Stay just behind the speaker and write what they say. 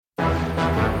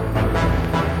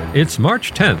It's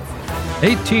March 10th,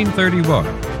 1831,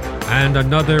 and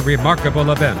another remarkable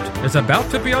event is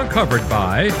about to be uncovered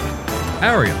by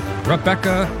Ariel,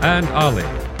 Rebecca, and Ali,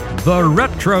 the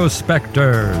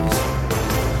Retrospectors.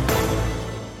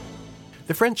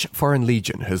 The French Foreign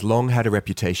Legion has long had a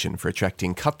reputation for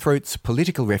attracting cutthroats,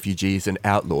 political refugees and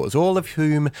outlaws, all of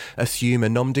whom assume a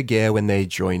nom de guerre when they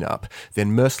join up,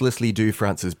 then mercilessly do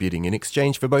France's bidding in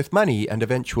exchange for both money and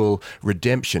eventual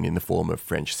redemption in the form of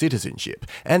French citizenship.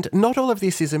 And not all of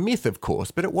this is a myth, of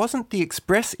course, but it wasn't the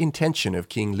express intention of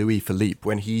King Louis Philippe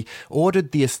when he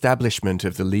ordered the establishment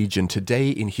of the Legion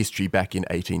today in history back in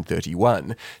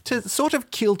 1831 to sort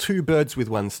of kill two birds with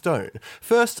one stone.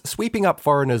 First, sweeping up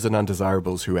foreigners and undesirables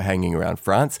who were hanging around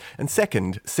France, and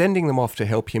second, sending them off to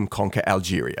help him conquer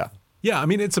Algeria. Yeah, I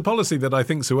mean, it's a policy that I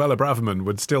think Suella Braverman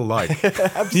would still like.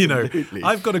 Absolutely. You know,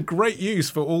 I've got a great use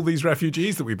for all these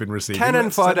refugees that we've been receiving. Cannon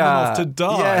Let's send them off fodder. to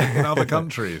die in other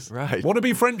countries. Right. Want to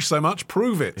be French so much?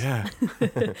 Prove it. Yeah.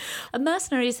 And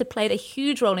mercenaries have played a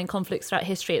huge role in conflicts throughout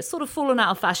history. It's sort of fallen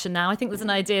out of fashion now. I think there's an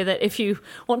idea that if you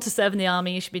want to serve in the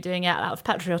army, you should be doing it out of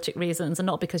patriotic reasons and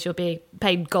not because you're being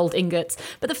paid gold ingots.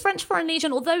 But the French Foreign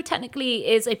Legion, although technically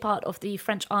is a part of the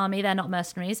French army, they're not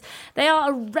mercenaries. They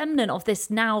are a remnant of this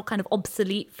now kind of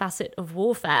obsolete facet of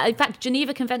warfare. In fact,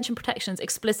 Geneva Convention protections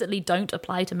explicitly don't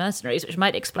apply to mercenaries, which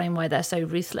might explain why they're so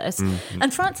ruthless. Mm-hmm.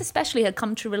 And France especially had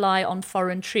come to rely on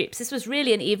foreign troops. This was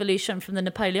really an evolution from the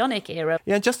Napoleonic era.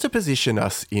 Yeah, just to position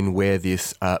us in where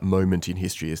this moment in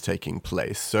history is taking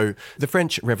place. So the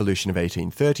French Revolution of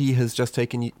 1830 has just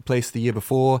taken place the year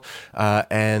before,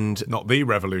 and... Not the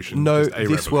revolution. No, just a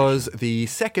this revolution. was the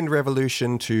second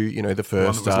revolution to, the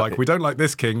first... One that was like, we don't like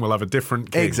this king, we'll have a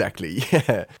different king. Exactly,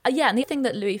 yeah. Yeah, and the thing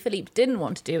that Louis Philippe didn't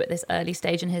want to do at this early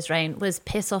stage in his reign was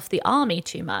piss off the army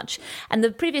too much. And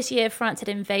the previous year, France had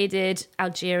invaded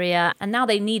Algeria, and now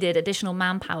they needed additional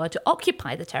manpower to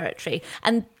occupy the territory.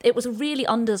 And it was a really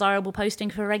undesirable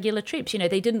posting for regular troops.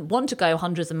 They didn't want to go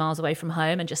hundreds of miles away from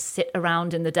home and just sit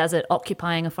around in the desert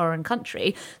occupying a foreign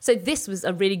country. So this was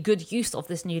a really good use of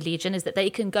this new legion, is that they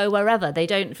can go wherever. They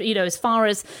don't, as far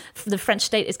as the French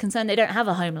state is concerned, they don't have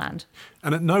a homeland.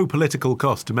 And at no political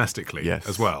cost domestically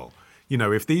as well.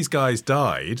 If these guys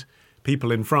died,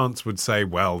 people in France would say,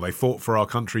 well, they fought for our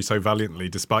country so valiantly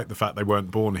despite the fact they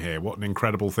weren't born here. What an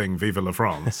incredible thing, vive la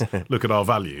France. Look at our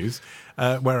values.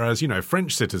 Whereas,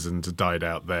 French citizens had died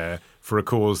out there for a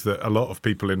cause that a lot of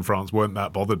people in France weren't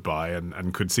that bothered by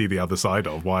and could see the other side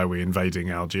of. Why are we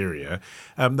invading Algeria?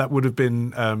 That would have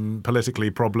been politically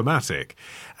problematic.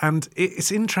 And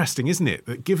it's interesting, isn't it,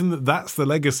 that given that that's the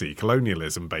legacy,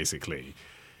 colonialism basically,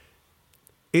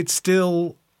 it's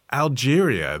still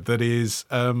Algeria that is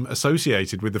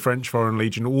associated with the French Foreign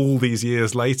Legion all these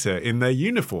years later in their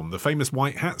uniform. The famous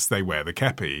white hats they wear, the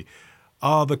kepi,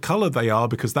 are the colour they are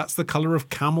because that's the colour of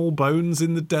camel bones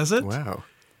in the desert. Wow.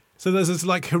 So there's this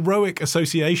heroic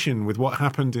association with what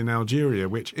happened in Algeria,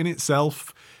 which in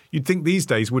itself you'd think these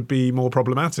days would be more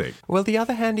problematic. Well, the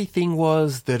other handy thing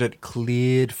was that it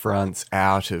cleared France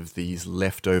out of these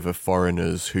leftover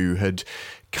foreigners who had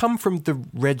come from the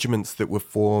regiments that were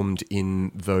formed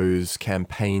in those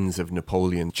campaigns of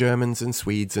Napoleon. Germans and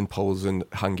Swedes and Poles and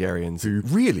Hungarians who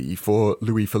really, for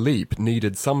Louis Philippe,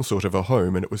 needed some sort of a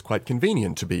home, and it was quite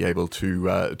convenient to be able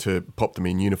to pop them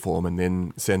in uniform and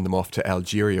then send them off to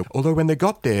Algeria. Although when they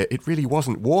got there, it really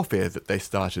wasn't warfare that they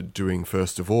started doing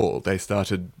first of all. They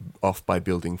started off by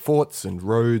building forts and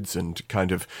roads and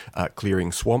kind of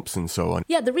clearing swamps and so on.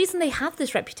 Yeah, the reason they have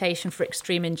this reputation for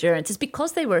extreme endurance is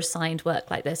because they were assigned work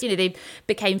like this. They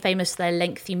became famous for their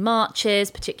lengthy marches,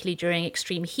 particularly during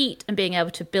extreme heat, and being able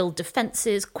to build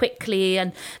defences quickly.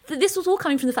 And this was all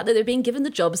coming from the fact that they were being given the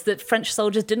jobs that French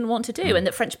soldiers didn't want to do and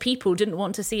that French people didn't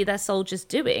want to see their soldiers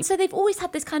doing. So they've always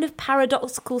had this kind of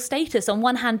paradoxical status, on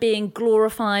one hand being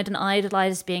glorified and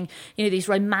idolised, being, these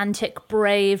romantic,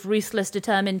 brave, ruthless,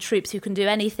 determined troops who can do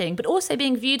anything, but also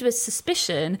being viewed with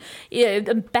suspicion,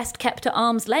 and best kept at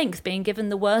arm's length, being given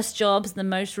the worst jobs, the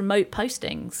most remote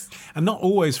postings. And not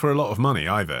always for a lot of money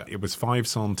either. It was 5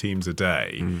 centimes a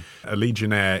day. A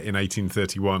legionnaire in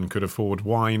 1831 could afford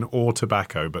wine or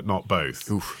tobacco, but not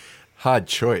both. Oof. Hard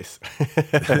choice.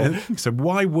 So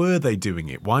why were they doing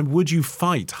it? Why would you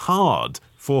fight hard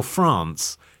for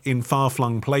France in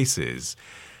far-flung places?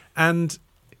 And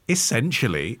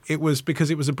essentially, it was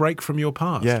because it was a break from your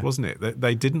past, wasn't it?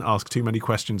 They didn't ask too many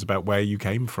questions about where you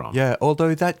came from. Yeah,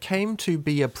 although that came to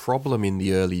be a problem in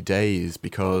the early days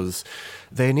because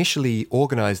they initially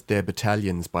organized their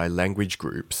battalions by language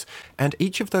groups, and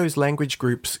each of those language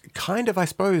groups kind of, I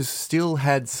suppose, still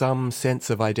had some sense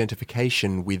of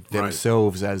identification with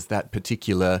themselves as that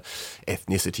particular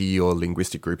ethnicity or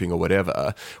linguistic grouping or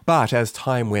whatever. But as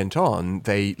time went on,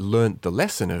 they learnt the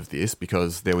lesson of this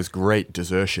because there was great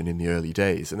desertion in the early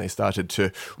days, and they started to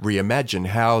reimagine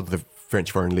how the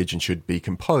French Foreign Legion should be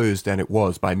composed, and it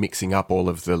was by mixing up all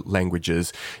of the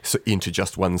languages into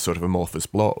just one sort of amorphous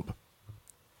blob.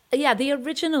 Yeah, the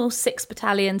original 6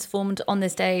 battalions formed on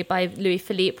this day by Louis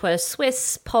Philippe were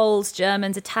Swiss, Poles,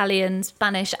 Germans, Italians,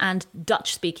 Spanish and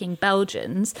Dutch-speaking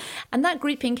Belgians. And that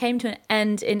grouping came to an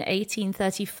end in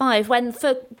 1835 when,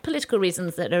 for political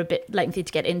reasons that are a bit lengthy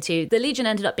to get into, the Legion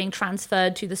ended up being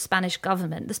transferred to the Spanish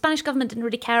government. The Spanish government didn't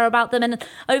really care about them, and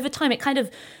over time it kind of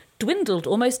dwindled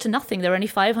almost to nothing. There were only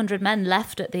 500 men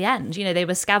left at the end. You know, they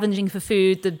were scavenging for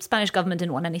food. The Spanish government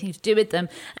didn't want anything to do with them.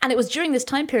 And it was during this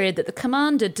time period that the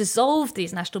commander dissolved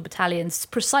these national battalions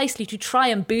precisely to try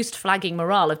and boost flagging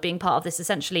morale of being part of this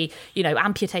essentially, you know,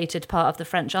 amputated part of the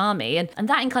French army. And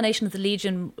that incarnation of the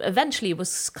Legion eventually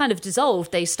was kind of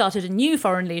dissolved. They started a new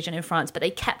Foreign Legion in France, but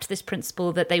they kept this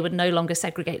principle that they would no longer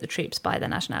segregate the troops by their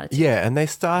nationality. Yeah, and they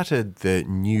started the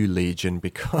new Legion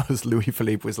because Louis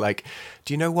Philippe was like,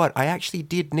 do you know what? I actually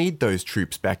did need those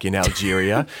troops back in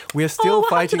Algeria. We're still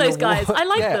fighting those guys. I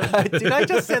like them. Did I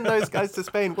just send those guys to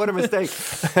Spain? What a mistake.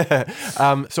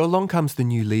 So along comes the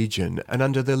new Legion, and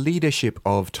under the leadership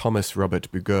of Thomas Robert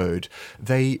Bugeaud,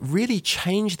 they really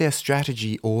changed their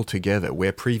strategy altogether,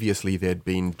 where previously they'd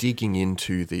been digging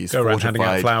into these fortified... handing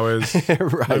out flowers,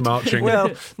 no marching.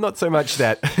 Well, not so much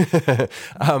that.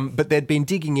 But they'd been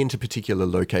digging into particular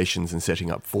locations and setting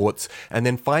up forts, and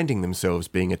then finding themselves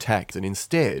being attacked. And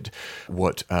instead,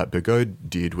 what Bugeaud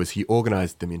did was he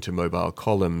organised them into mobile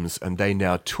columns, and they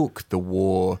now took the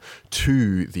war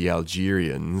to the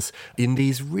Algerians in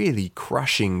these really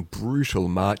crushing, brutal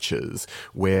marches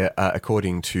where,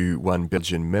 according to one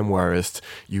Belgian memoirist,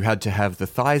 you had to have the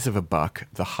thighs of a buck,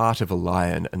 the heart of a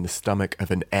lion, and the stomach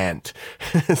of an ant.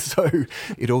 So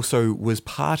it also was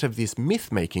part of this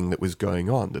myth-making that was going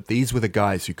on, that these were the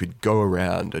guys who could go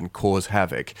around and cause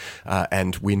havoc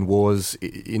and win wars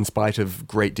in spite of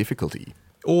great difficulty.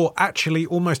 Or actually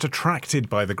almost attracted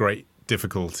by the great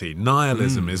difficulty.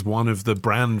 Nihilism is one of the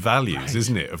brand values,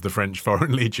 isn't it, of the French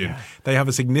Foreign Legion. Yeah. They have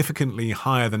a significantly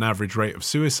higher than average rate of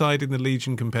suicide in the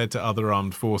Legion compared to other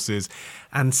armed forces.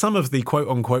 And some of the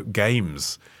quote-unquote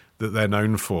games that they're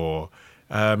known for,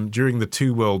 during the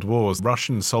 2 world wars,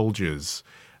 Russian soldiers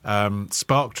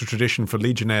sparked a tradition for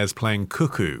legionnaires playing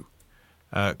cuckoo.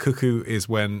 Cuckoo is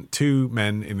when 2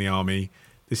 men in the army,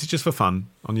 this is just for fun,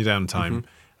 on your downtime,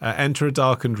 enter a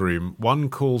darkened room. One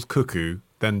calls cuckoo,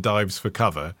 then dives for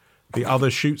cover. The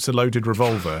other shoots a loaded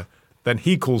revolver. Then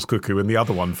he calls cuckoo and the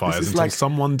other one fires until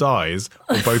someone dies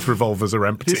or both revolvers are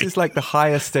empty. This is like the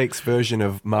higher stakes version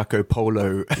of Marco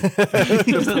Polo,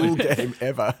 the pool game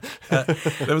ever.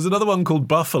 There was another one called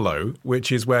Buffalo,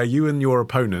 which is where you and your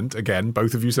opponent, again,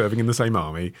 both of you serving in the same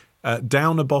army,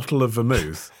 down a bottle of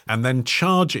vermouth and then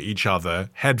charge at each other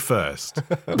head first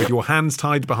with your hands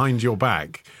tied behind your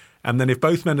back. And then if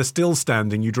both men are still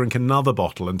standing, you drink another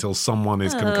bottle until someone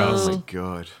is concussed. Oh, my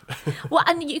God. Well,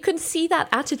 and you can see that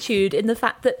attitude in the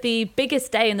fact that the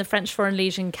biggest day in the French Foreign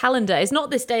Legion calendar is not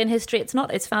this day in history, it's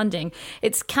not its founding,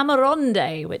 it's Cameron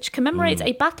Day, which commemorates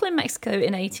a battle in Mexico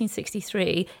in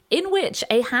 1863, in which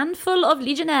a handful of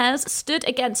legionnaires stood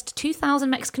against 2,000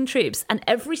 Mexican troops, and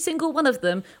every single one of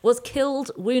them was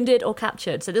killed, wounded, or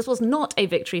captured. So this was not a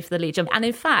victory for the Legion. And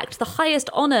in fact, the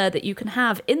highest honour that you can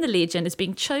have in the Legion is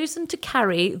being chosen to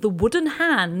carry the wooden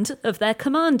hand of their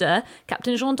commander,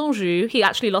 Captain Jean d'Anjou. He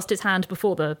actually lost his hand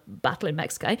before the battle in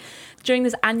Mexico, during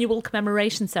this annual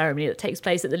commemoration ceremony that takes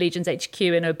place at the Legion's HQ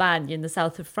in Aubagne in the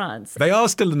south of France. They are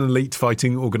still an elite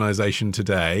fighting organisation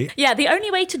today. Yeah, the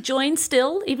only way to join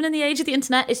still, even in the age of the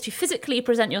internet, is to physically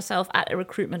present yourself at a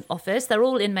recruitment office. They're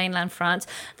all in mainland France.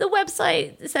 The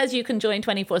website says you can join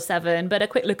 24/7, but a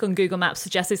quick look on Google Maps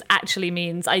suggests this actually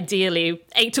means ideally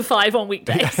 8 to 5 on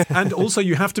weekdays. And also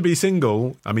you have to be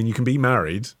single. I mean, you can be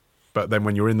married, but then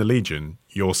when you're in the Legion,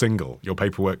 you're single. Your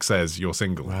paperwork says you're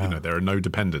single. Wow. You know, there are no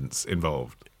dependents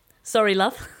involved. Sorry,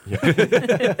 love.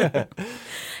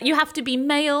 You have to be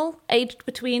male, aged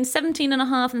between 17 and a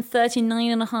half and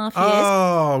 39 and a half years.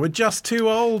 Oh, we're just too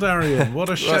old, Arian. What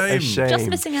a shame. Just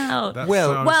missing out.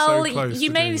 Well, you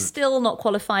may still not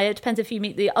qualify. It depends if you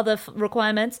meet the other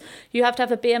requirements. You have to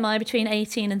have a BMI between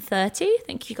 18 and 30. I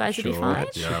think you guys would be fine.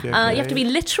 Yeah. You have to be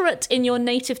literate in your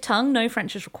native tongue. No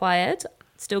French is required.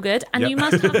 Still good. And you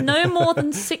must have no more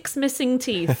than 6 missing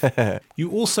teeth.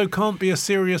 You also can't be a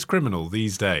serious criminal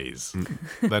these days.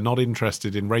 They're not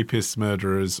interested in rapists,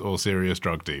 murderers, or serious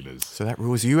drug dealers. So that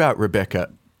rules you out,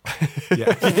 Rebecca.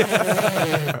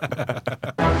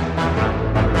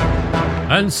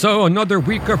 And so another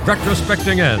week of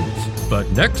retrospecting ends. But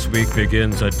next week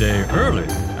begins a day early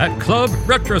at Club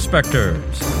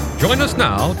Retrospectors. Join us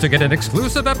now to get an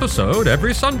exclusive episode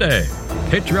every Sunday.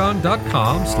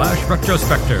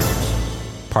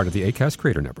 Patreon.com/retrospectors. Part of the Acast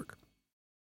Creator Network.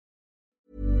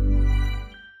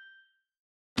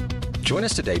 Join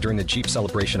us today during the Jeep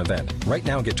Celebration event. Right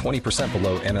now, get 20%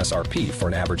 below MSRP for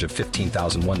an average of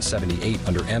 $15,178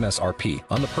 under MSRP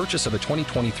on the purchase of a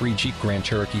 2023 Jeep Grand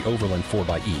Cherokee Overland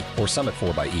 4xE or Summit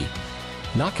 4xE.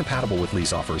 Not compatible with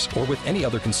lease offers or with any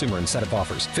other consumer incentive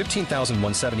offers.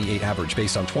 $15,178 average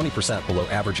based on 20% below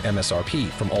average MSRP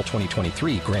from all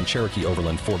 2023 Grand Cherokee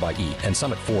Overland 4xE and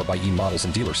Summit 4xE models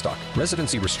in dealer stock.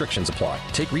 Residency restrictions apply.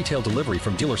 Take retail delivery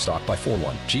from dealer stock by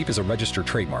 4/1. Jeep is a registered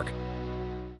trademark.